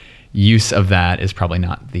actual use of that is probably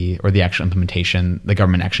not the actual implementation, the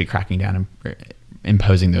government actually cracking down and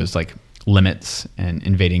imposing those like limits and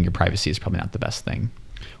invading your privacy is probably not the best thing.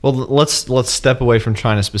 Well, let's step away from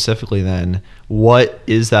China specifically then. What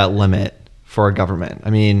is that limit for a government? I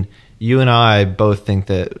mean, you and I both think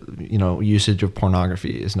that, usage of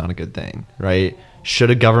pornography is not a good thing, right? Should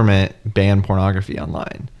a government ban pornography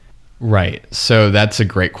online? Right. So that's a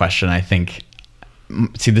great question. I think,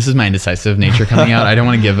 see, this is my indecisive nature coming out. I don't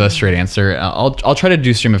want to give a straight answer. I'll try to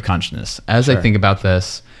do stream of consciousness. As Sure. I think about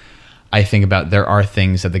this, I think about there are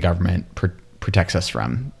things that the government protects us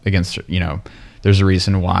from against, there's a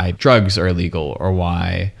reason why drugs are illegal, or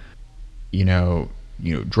why,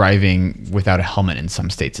 driving without a helmet in some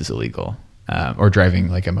states is illegal, or driving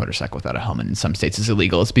like a motorcycle without a helmet in some states is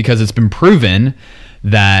illegal. It's because it's been proven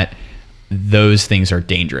that those things are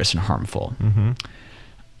dangerous and harmful. Mm-hmm.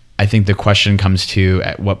 I think the question comes to,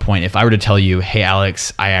 at what point, if I were to tell you, hey,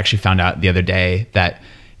 Alex, I actually found out the other day that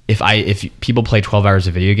if people play 12 hours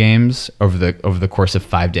of video games over the course of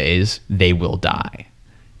 5 days, they will die.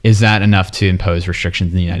 Is that enough to impose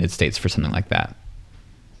restrictions in the United States for something like that?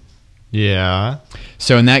 Yeah.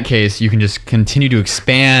 So in that case, you can just continue to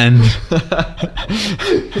expand. I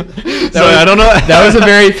don't know. That was a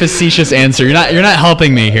very facetious answer. You're not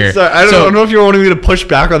helping me here. Sorry, I don't know if you're wanting me to push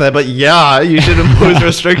back on that, but yeah, you should impose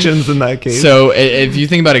restrictions in that case. So if you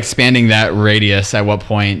think about expanding that radius, at what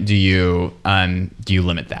point do you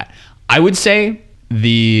limit that? I would say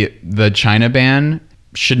the China ban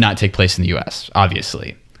should not take place in the U.S.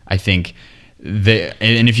 Obviously, I think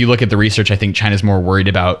and if you look at the research, I think China's more worried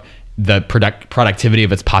about the productivity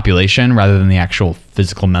of its population rather than the actual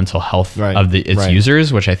physical mental health of its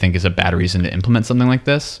users, which I think is a bad reason to implement something like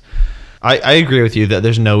this. I agree with you that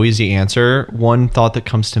there's no easy answer. One thought that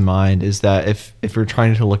comes to mind is that if we're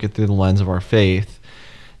trying to look at through the lens of our faith,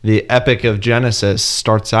 the epic of Genesis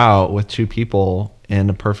starts out with two people in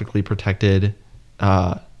a perfectly protected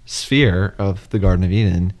sphere of the Garden of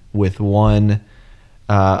Eden with one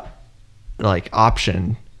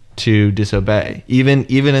option to disobey. Even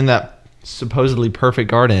in that supposedly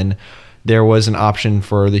perfect garden, there was an option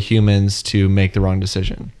for the humans to make the wrong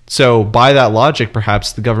decision. So by that logic,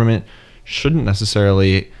 perhaps the government shouldn't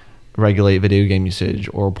necessarily regulate video game usage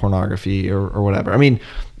or pornography or whatever. I mean,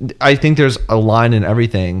 I think there's a line in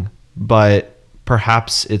everything, but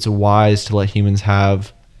perhaps it's wise to let humans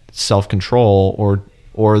have self-control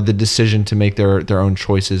or the decision to make their own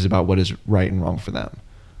choices about what is right and wrong for them.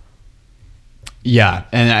 Yeah,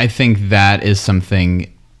 and I think that is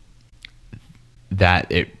something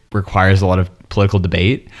that it requires a lot of political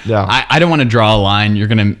debate. Yeah, I don't want to draw a line.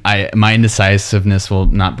 My indecisiveness will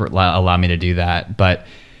not allow me to do that. But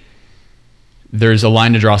there's a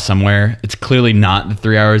line to draw somewhere. It's clearly not the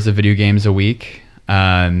 3 hours of video games a week.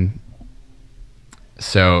 So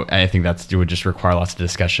I think it would just require lots of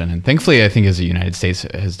discussion. And thankfully, I think as the United States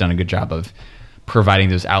has done a good job of providing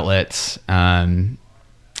those outlets.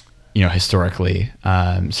 Historically.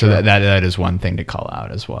 So that is one thing to call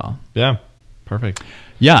out as well. Yeah. Perfect.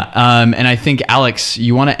 Yeah. And I think, Alex,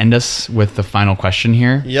 you want to end us with the final question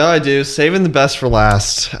here? Yeah, I do. Saving the best for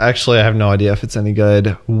last. Actually, I have no idea if it's any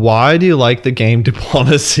good. Why do you like the game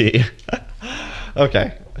Diplomacy?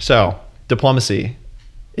 Okay. So Diplomacy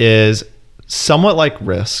is somewhat like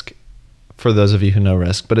Risk, for those of you who know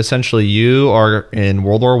Risk, but essentially you are in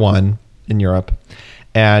World War I in Europe,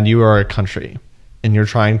 and you are a country, and you're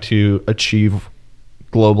trying to achieve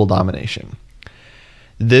global domination.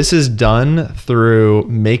 This is done through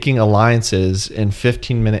making alliances in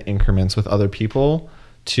 15-minute increments with other people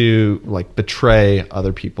to betray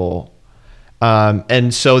other people.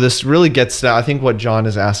 And so this really gets to, I think what John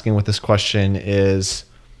is asking with this question is,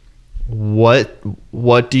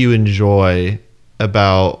 what do you enjoy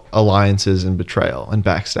about alliances and betrayal and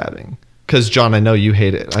backstabbing? Because John, I know you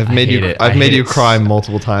hate it. I've made you cry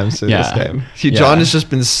multiple times in this game. John has just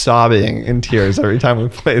been sobbing in tears every time we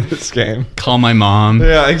play this game. Call my mom.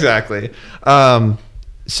 Yeah, exactly.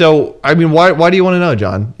 So I mean, why do you want to know,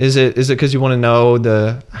 John? Is it because you want to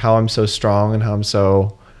know how I'm so strong and how I'm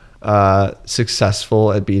so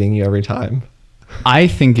successful at beating you every time? I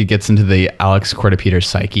think it gets into the Alex Corda-Peters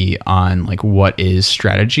psyche on what is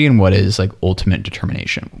strategy and what is ultimate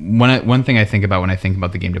determination. One thing I think about when I think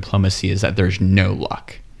about the game Diplomacy is that there's no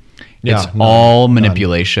luck. Yeah, It's all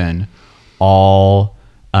manipulation, all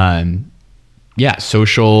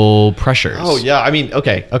social pressures. Oh yeah, I mean,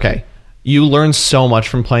 okay. You learn so much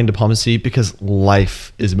from playing diplomacy because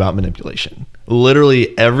life is about manipulation.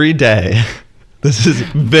 Literally every day. This is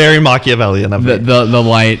very Machiavellian of me. The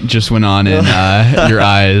light just went on in your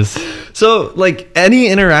eyes. So, like, any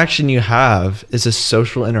interaction you have is a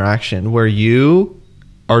social interaction where you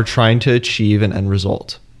are trying to achieve an end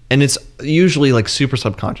result. And it's usually like super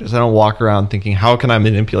subconscious. I don't walk around thinking, how can I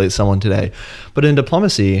manipulate someone today? But in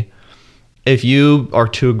diplomacy, if you are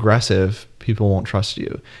too aggressive, people won't trust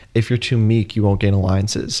you. If you're too meek, you won't gain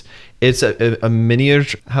alliances. It's a how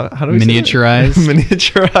do we miniaturized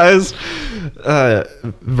miniaturized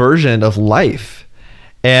version of life,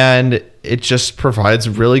 and it just provides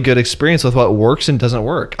really good experience with what works and doesn't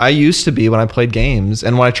work. I used to be, when I played games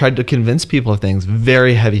and when I tried to convince people of things,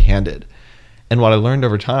 very heavy-handed. And what I learned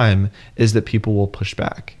over time is that people will push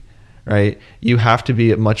back. Right? You have to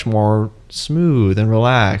be much more smooth and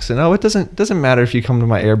relaxed. And it doesn't matter if you come to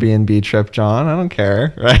my Airbnb trip, John. I don't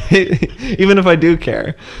care, right? Even if I do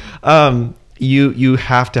care. You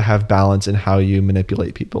have to have balance in how you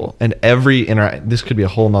manipulate people. And this could be a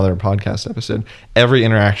whole nother podcast episode. Every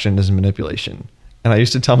interaction is manipulation. And I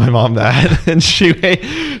used to tell my mom that, and she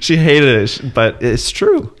hated it, but it's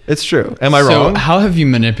true. It's true. Am I wrong? So how have you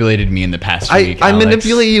manipulated me in the past week, I Alex?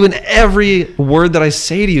 manipulate you in every word that I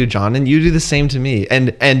say to you, John, and you do the same to me.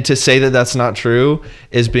 And to say that that's not true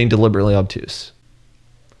is being deliberately obtuse.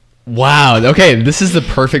 Wow. Okay, this is the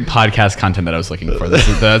perfect podcast content that I was looking for.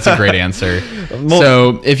 That's a great answer.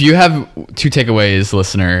 So, if you have two takeaways,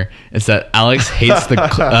 listener, it's that Alex hates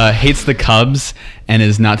the Cubs and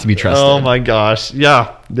is not to be trusted. Oh my gosh.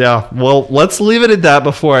 Yeah. Well, let's leave it at that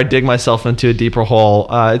before I dig myself into a deeper hole.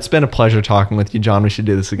 It's been a pleasure talking with you, John. We should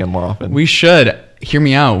do this again more often. We should. Hear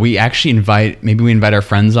me out. We actually invite our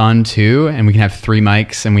friends on too, and we can have 3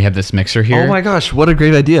 mics and we have this mixer here. Oh my gosh, what a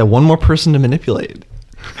great idea. One more person to manipulate.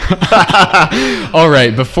 All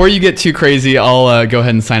right, before you get too crazy, I'll go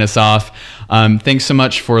ahead and sign us off. Thanks so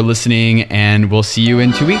much for listening, and we'll see you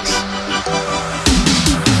in 2 weeks.